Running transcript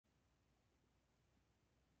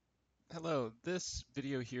Hello, this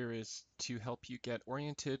video here is to help you get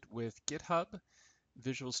oriented with GitHub,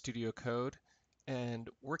 Visual Studio Code, and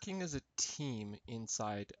working as a team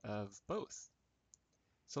inside of both.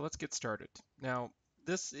 So let's get started. Now,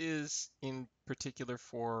 this is in particular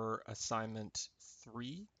for assignment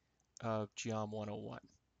 3 of Geom 101.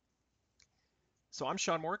 So I'm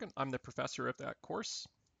Sean Morgan, I'm the professor of that course,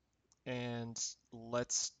 and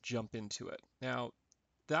let's jump into it. Now,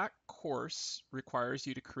 that course requires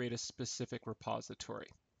you to create a specific repository.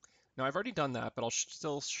 Now I've already done that, but I'll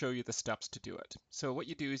still show you the steps to do it. So what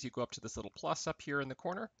you do is you go up to this little plus up here in the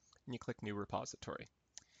corner and you click New Repository.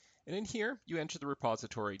 And in here, you enter the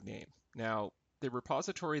repository name. Now, the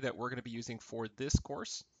repository that we're going to be using for this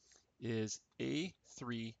course is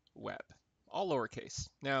A3Web, all lowercase.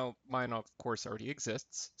 Now, mine of course already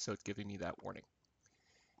exists, so it's giving me that warning.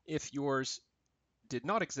 If yours did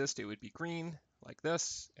not exist, it would be green like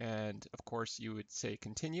this, and of course you would say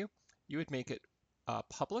continue. You would make it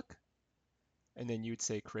public, and then you'd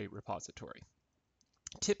say create repository.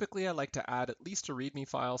 Typically, I like to add at least a README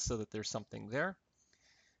file so that there's something there,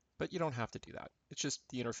 but you don't have to do that. It's just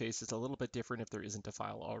the interface is a little bit different if there isn't a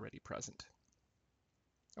file already present.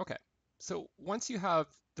 Okay, so once you have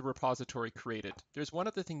the repository created, there's one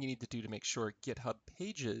other thing you need to do to make sure GitHub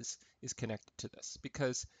Pages is connected to this,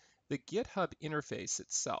 because the GitHub interface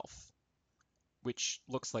itself, which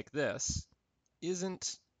looks like this,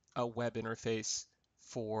 isn't a web interface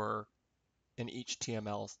for an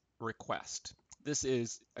HTML request. This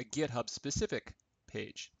is a GitHub specific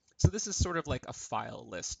page. So this is sort of like a file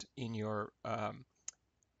list in your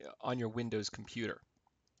on your Windows computer.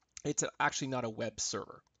 It's actually not a web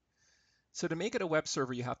server. So to make it a web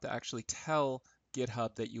server, you have to actually tell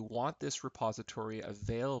GitHub that you want this repository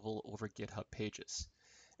available over GitHub Pages.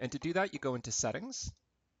 And to do that, you go into Settings.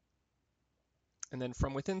 And then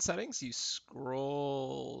from within Settings, you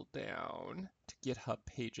scroll down to GitHub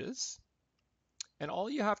Pages. And all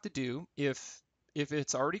you have to do, if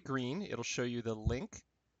it's already green, it'll show you the link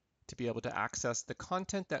to be able to access the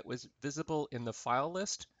content that was visible in the file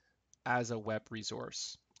list as a web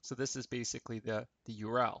resource. So this is basically the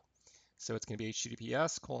URL. So it's going to be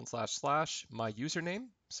https:// my username.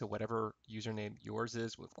 So whatever username yours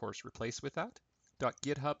is, will of course replace with that,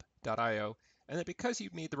 .github.io. And then because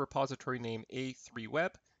you've made the repository name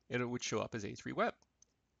A3Web, it would show up as A3Web.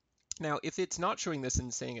 Now, if it's not showing this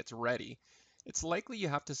and saying it's ready, it's likely you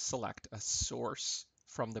have to select a source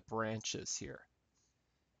from the branches here.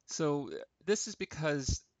 So this is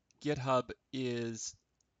because GitHub is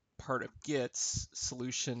part of Git's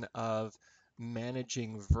solution of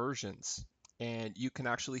managing versions. And you can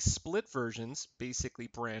actually split versions, basically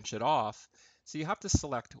branch it off. So you have to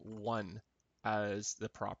select one as the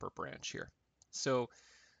proper branch here. So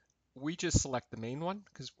we just select the main one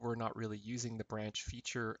because we're not really using the branch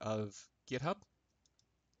feature of GitHub.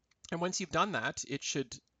 And once you've done that, it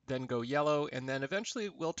should then go yellow, and then eventually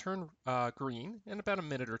it will turn green in about a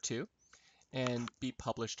minute or two and be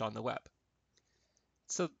published on the web.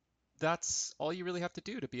 So that's all you really have to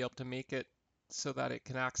do to be able to make it so that it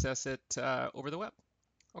can access it over the web.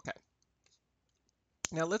 Okay.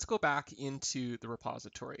 Now let's go back into the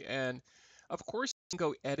repository. And of course, you can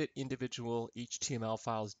go edit individual HTML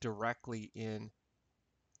files directly in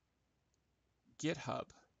GitHub.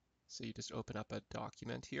 So you just open up a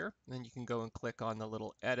document here, and then you can go and click on the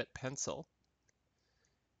little edit pencil.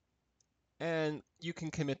 And you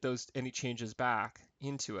can commit any changes back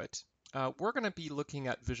into it. We're going to be looking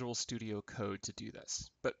at Visual Studio Code to do this.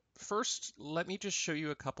 But first, let me just show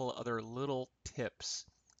you a couple other little tips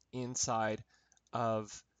inside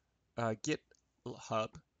of GitHub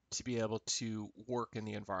to be able to work in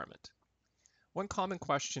the environment. One common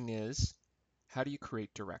question is, how do you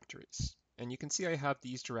create directories? And you can see I have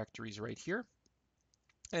these directories right here.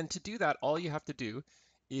 And to do that, all you have to do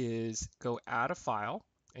is go add a file,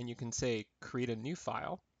 and you can say create a new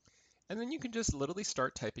file. And then you can just literally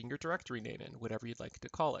start typing your directory name in, whatever you'd like to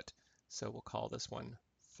call it. So we'll call this one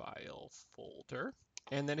file folder.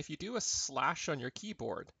 And then if you do a slash on your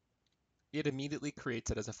keyboard, it immediately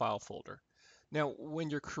creates it as a file folder. Now, when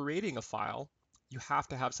you're creating a file, you have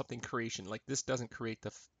to have something creation. Like this doesn't create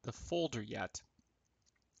the folder yet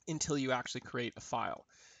until you actually create a file.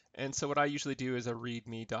 And so what I usually do is a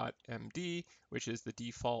readme.md, which is the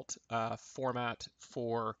default format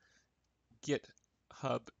for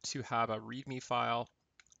GitHub to have a README file.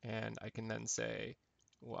 And I can then say,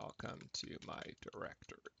 welcome to my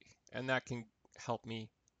directory. And that can help me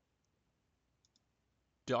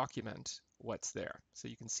document what's there. So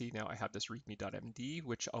you can see now I have this readme.md,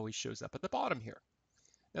 which always shows up at the bottom here.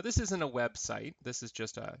 Now this isn't a website. This is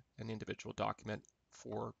just an individual document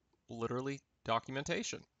for literally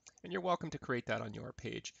documentation. And you're welcome to create that on your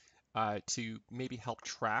page to maybe help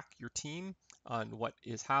track your team on what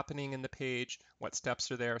is happening in the page, what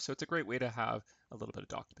steps are there. So it's a great way to have a little bit of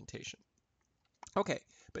documentation. Okay,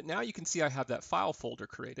 but now you can see I have that file folder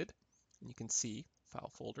created, and you can see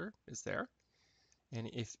file folder is there. And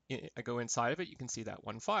if I go inside of it, you can see that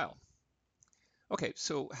one file. Okay,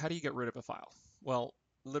 so how do you get rid of a file? Well,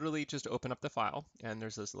 literally just open up the file, and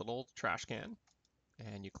there's this little trash can,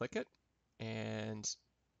 and you click it, and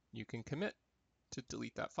you can commit to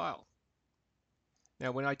delete that file.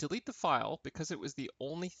 Now, when I delete the file, because it was the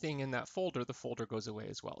only thing in that folder, the folder goes away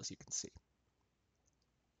as well, as you can see.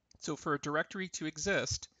 So for a directory to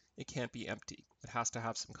exist, it can't be empty. It has to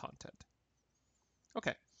have some content.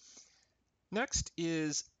 Okay, next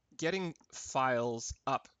is getting files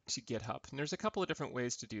up to GitHub. And there's a couple of different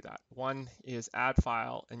ways to do that. One is add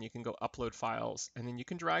file, and you can go upload files, and then you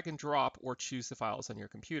can drag and drop or choose the files on your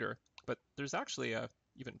computer. But there's actually a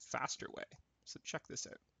even faster way. So check this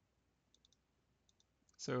out.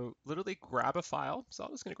 So literally grab a file. So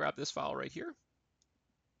I'm just going to grab this file right here.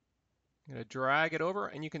 I'm going to drag it over,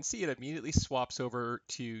 and you can see it immediately swaps over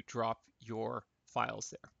to drop your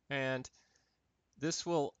files there. And this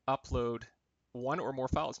will upload one or more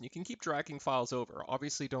files, and you can keep dragging files over.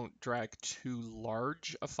 Obviously, don't drag too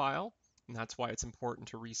large a file, and that's why it's important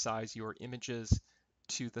to resize your images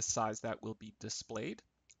to the size that will be displayed.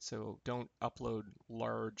 So don't upload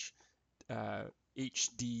large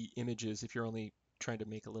HD images if you're only trying to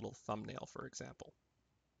make a little thumbnail, for example.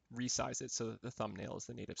 Resize it so that the thumbnail is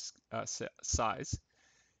the native size.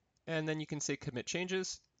 And then you can say commit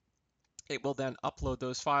changes. It will then upload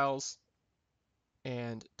those files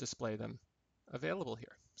and display them available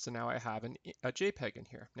here. So now I have a JPEG in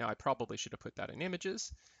here. Now I probably should have put that in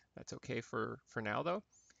images. That's okay for now though.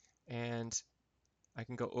 And I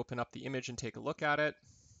can go open up the image and take a look at it.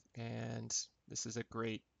 And this is a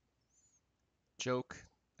great joke,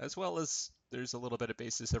 as well as there's a little bit of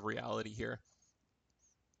basis of reality here.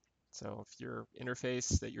 So if your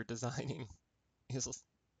interface that you're designing is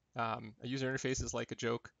a user interface is like a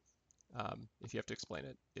joke, if you have to explain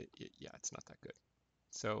it, yeah, it's not that good.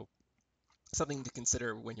 So something to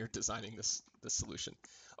consider when you're designing this solution.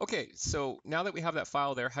 Okay, so now that we have that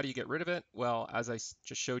file there, how do you get rid of it? Well, as I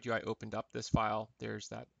just showed you, I opened up this file. There's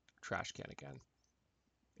that trash can again,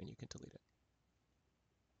 and you can delete it.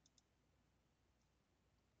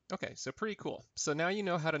 Okay, so pretty cool. So now you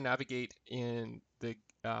know how to navigate in the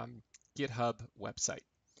GitHub website.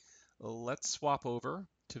 Let's swap over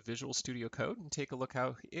to Visual Studio Code and take a look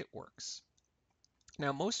how it works.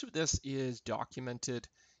 Now, most of this is documented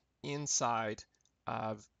inside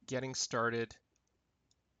of getting started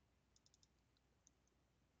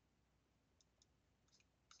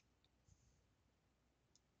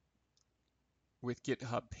with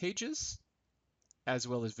GitHub Pages, as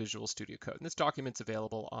well as Visual Studio Code. And this document's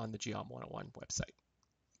available on the Geom 101 website.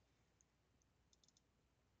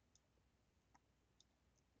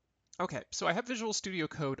 Okay, so I have Visual Studio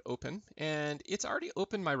Code open, and it's already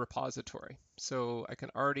opened my repository. So I can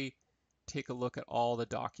already take a look at all the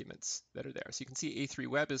documents that are there. So you can see A3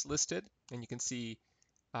 Web is listed, and you can see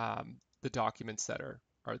the documents that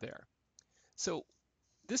are there. So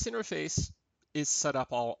this interface is set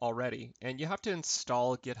up already, and you have to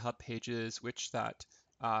install GitHub Pages, which that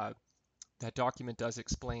document does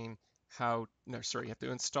explain how, no, sorry, you have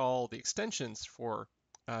to install the extensions for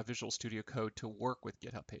Visual Studio Code to work with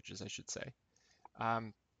GitHub Pages, I should say.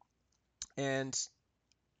 And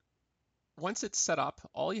once it's set up,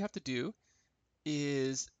 all you have to do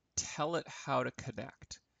is tell it how to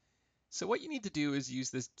connect. So what you need to do is use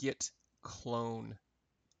this git clone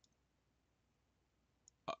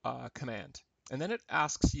command. And then it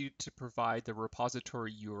asks you to provide the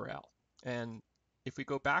repository URL. And if we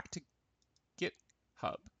go back to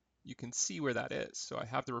GitHub, you can see where that is. So I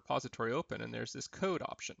have the repository open, and there's this code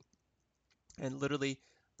option. And literally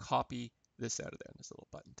copy this out of there. And there's a little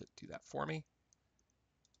button to do that for me.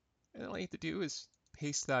 And all you have to do is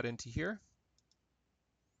paste that into here.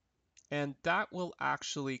 And that will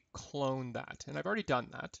actually clone that. And I've already done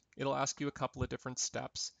that. It'll ask you a couple of different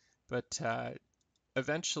steps, but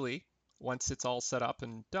eventually, once it's all set up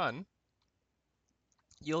and done,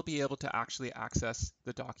 you'll be able to actually access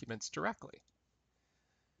the documents directly.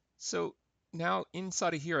 So now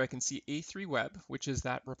inside of here, I can see A3 Web, which is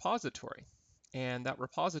that repository. And that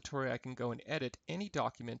repository, I can go and edit any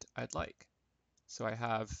document I'd like. So I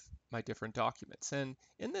have my different documents. And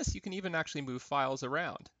in this, you can even actually move files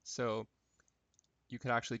around. So you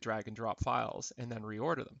could actually drag and drop files and then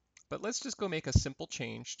reorder them. But let's just go make a simple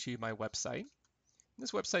change to my website.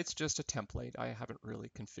 This website's just a template. I haven't really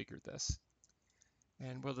configured this.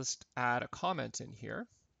 And we'll just add a comment in here.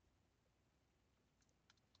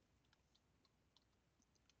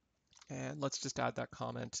 And let's just add that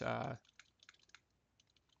comment.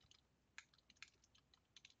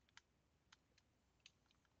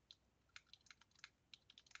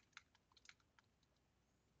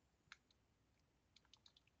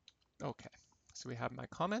 Okay, so we have my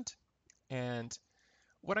comment. And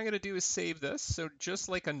what I'm going to do is save this. So just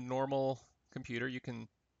like a normal computer, you can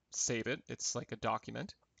save it. It's like a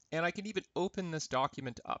document. And I can even open this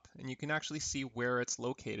document up, and you can actually see where it's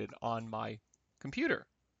located on my computer.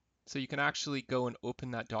 So you can actually go and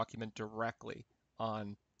open that document directly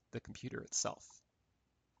on the computer itself.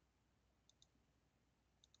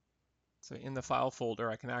 So in the file folder,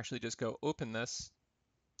 I can actually just go open this,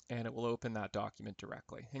 and it will open that document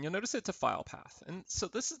directly. And you'll notice it's a file path. And so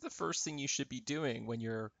this is the first thing you should be doing when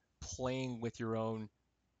you're playing with your own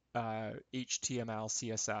HTML,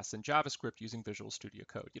 CSS, and JavaScript using Visual Studio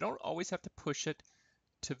Code. You don't always have to push it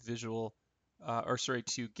to to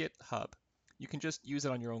GitHub. You can just use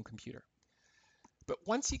it on your own computer. But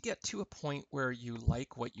once you get to a point where you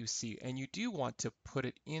like what you see and you do want to put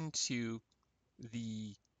it into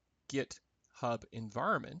the GitHub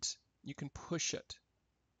environment, you can push it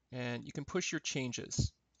and you can push your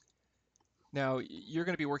changes. Now, you're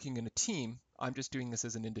going to be working in a team. I'm just doing this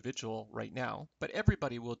as an individual right now, but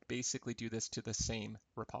everybody will basically do this to the same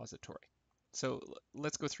repository. So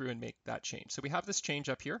let's go through and make that change. So we have this change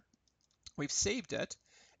up here. We've saved it,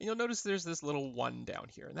 and you'll notice there's this little one down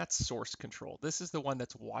here, and that's source control. This is the one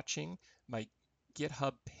that's watching my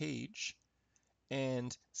GitHub page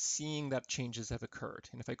and seeing that changes have occurred.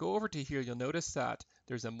 And if I go over to here, you'll notice that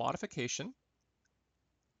there's a modification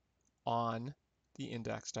on the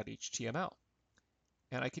index.html.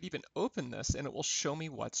 And I could even open this and it will show me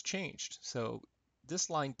what's changed. So this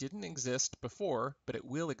line didn't exist before, but it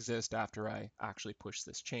will exist after I actually push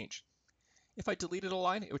this change. If I deleted a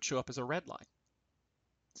line, it would show up as a red line.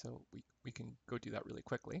 So we can go do that really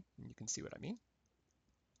quickly, and you can see what I mean.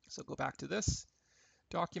 So go back to this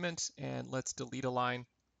document, and let's delete a line.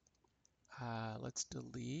 Let's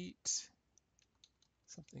delete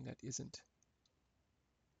something that isn't.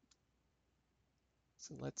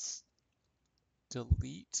 So let's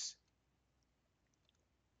delete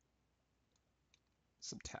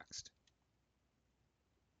some text.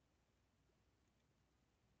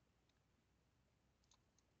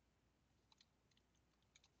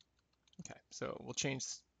 Okay, so we'll change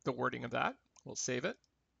the wording of that. We'll save it.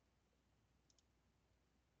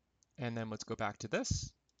 And then let's go back to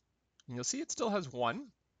this. And you'll see it still has 1.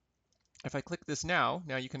 If I click this now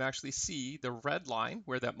you can actually see the red line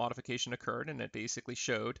where that modification occurred, and it basically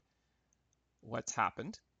showed what's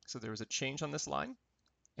happened. So there was a change on this line,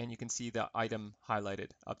 and you can see the item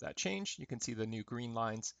highlighted of that change. You can see the new green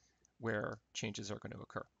lines where changes are going to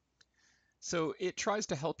occur. So it tries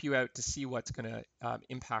to help you out to see what's going to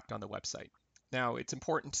impact on the website. Now, it's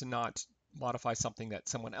important to not modify something that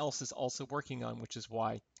someone else is also working on, which is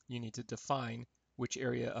why you need to define which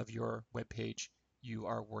area of your web page you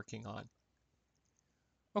are working on.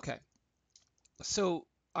 Okay, so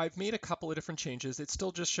I've made a couple of different changes. It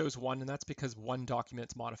still just shows 1, and that's because 1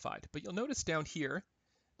 document's modified. But you'll notice down here,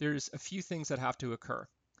 there's a few things that have to occur.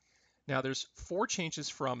 Now, there's 4 changes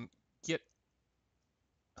from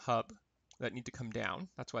GitHub that need to come down.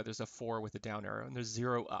 That's why there's a 4 with a down arrow, and there's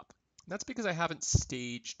 0 up. And that's because I haven't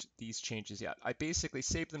staged these changes yet. I basically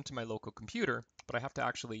saved them to my local computer, but I have to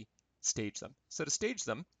actually stage them. So to stage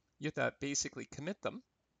them, you have to basically commit them.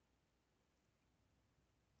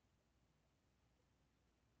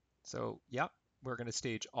 So yeah, we're going to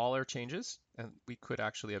stage all our changes, and we could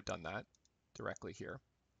actually have done that directly here.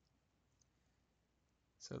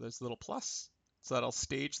 So there's a little plus, so that'll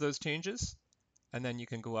stage those changes, and then you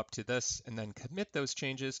can go up to this and then commit those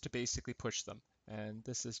changes to basically push them. And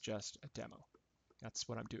this is just a demo. That's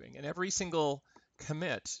what I'm doing. And every single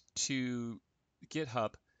commit to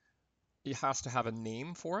GitHub, it has to have a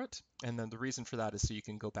name for it. And then the reason for that is so you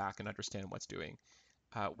can go back and understand what's doing,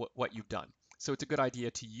 what you've done. So it's a good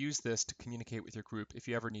idea to use this to communicate with your group. If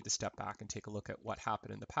you ever need to step back and take a look at what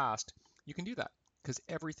happened in the past, you can do that because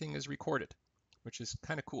everything is recorded, which is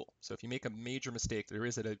kind of cool. So if you make a major mistake, there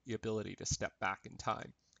is the ability to step back in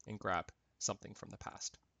time and grab something from the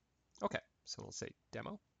past. Okay, so we'll say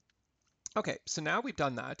demo. Okay, so now we've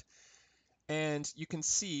done that. And you can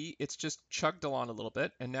see it's just chugged along a little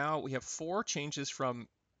bit. And now we have 4 changes from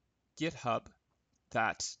GitHub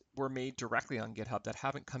that were made directly on GitHub that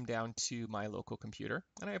haven't come down to my local computer.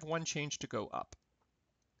 And I have 1 change to go up.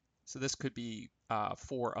 So this could be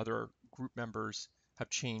 4 other group members have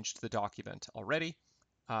changed the document already,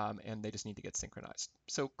 and they just need to get synchronized.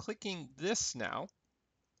 So clicking this now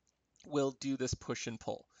will do this push and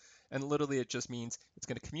pull. And literally it just means it's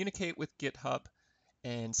going to communicate with GitHub,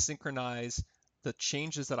 and synchronize the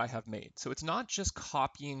changes that I have made. So it's not just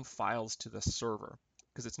copying files to the server,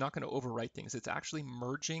 because it's not going to overwrite things. It's actually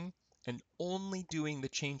merging and only doing the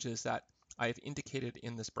changes that I've indicated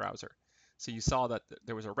in this browser. So you saw that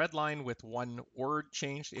there was a red line with one word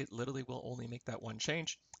changed. It literally will only make that one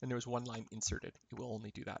change. And there was one line inserted. It will only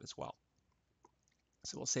do that as well.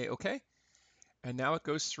 So we'll say OK. And now it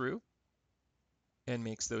goes through and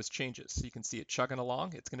makes those changes. So you can see it chugging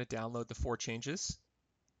along. It's going to download the 4 changes.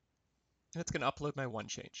 And it's going to upload my one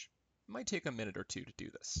change. It might take a minute or two to do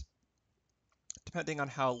this. Depending on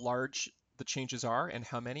how large the changes are and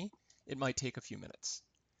how many, it might take a few minutes.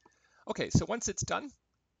 Okay, so once it's done,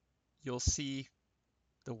 you'll see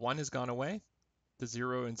the 1 has gone away. The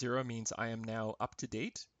 0 and 0 means I am now up to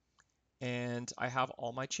date, and I have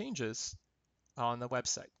all my changes on the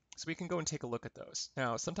website. So we can go and take a look at those.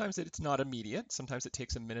 Now, sometimes it's not immediate. Sometimes it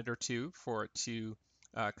takes a minute or two for it to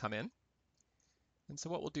come in. And so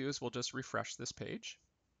what we'll do is we'll just refresh this page.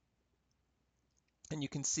 And you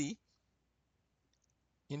can see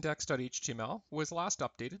index.html was last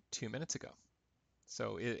updated 2 minutes ago.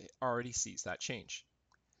 So it already sees that change.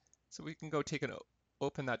 So we can go take an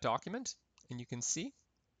open that document, and you can see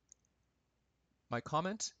my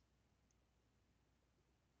comment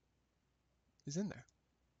is in there.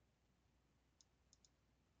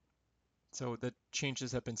 So the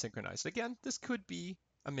changes have been synchronized. Again, this could be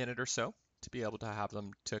a minute or so to be able to have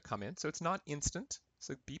them to come in. So it's not instant.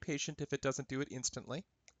 So be patient if it doesn't do it instantly.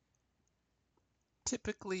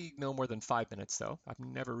 Typically no more than 5 minutes though. I've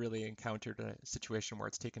never really encountered a situation where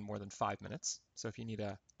it's taken more than 5 minutes. So if you need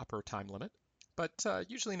a upper time limit, but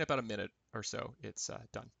usually in about a minute or so, it's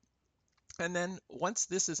done. And then once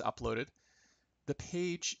this is uploaded, the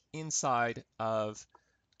page inside of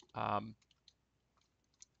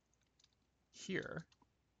here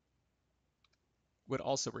would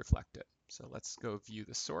also reflect it. So let's go view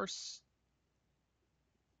the source.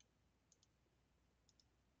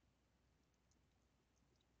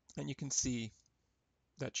 And you can see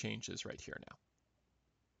that changes right here now.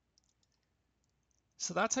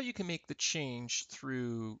 So that's how you can make the change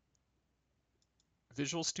through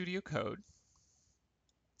Visual Studio Code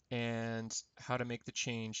and how to make the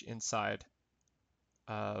change inside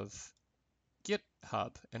of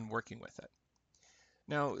GitHub and working with it.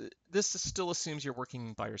 Now, this still assumes you're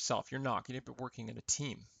working by yourself. You're not. You're working in a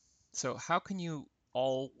team. So how can you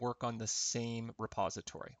all work on the same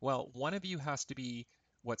repository? Well, one of you has to be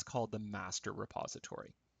what's called the master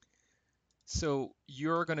repository. So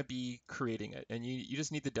you're going to be creating it, and you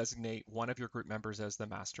just need to designate one of your group members as the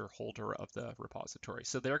master holder of the repository.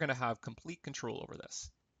 So they're going to have complete control over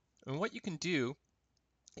this. And what you can do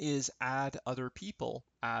is add other people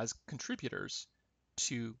as contributors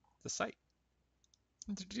to the site.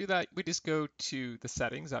 And to do that, we just go to the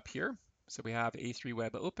settings up here. So we have A3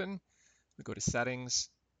 Web open. We go to settings,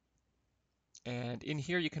 and in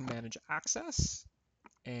here you can manage access,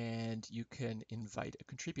 and you can invite a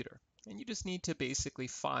contributor. And you just need to basically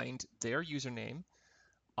find their username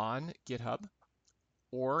on GitHub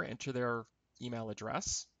or enter their email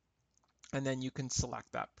address, and then you can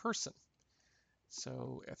select that person.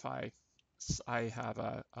 So if I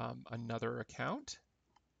have another account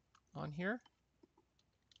on here,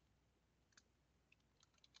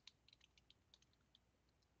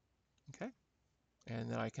 okay,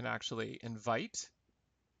 and then I can actually invite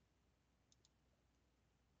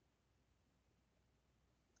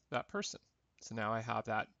that person. So now I have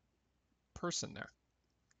that person there.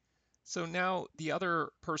 So now the other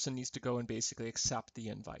person needs to go and basically accept the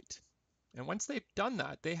invite. And once they've done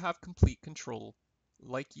that, they have complete control,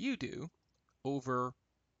 like you do, over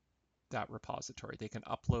that repository. They can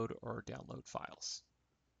upload or download files.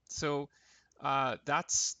 So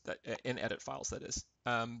that's in edit files, that is.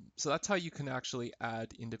 So that's how you can actually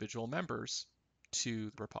add individual members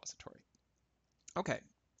to the repository. Okay,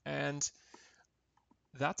 and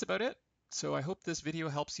that's about it. So I hope this video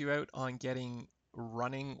helps you out on getting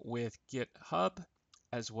running with GitHub,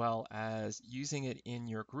 as well as using it in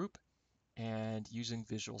your group and using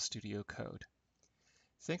Visual Studio Code.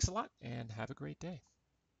 Thanks a lot and have a great day.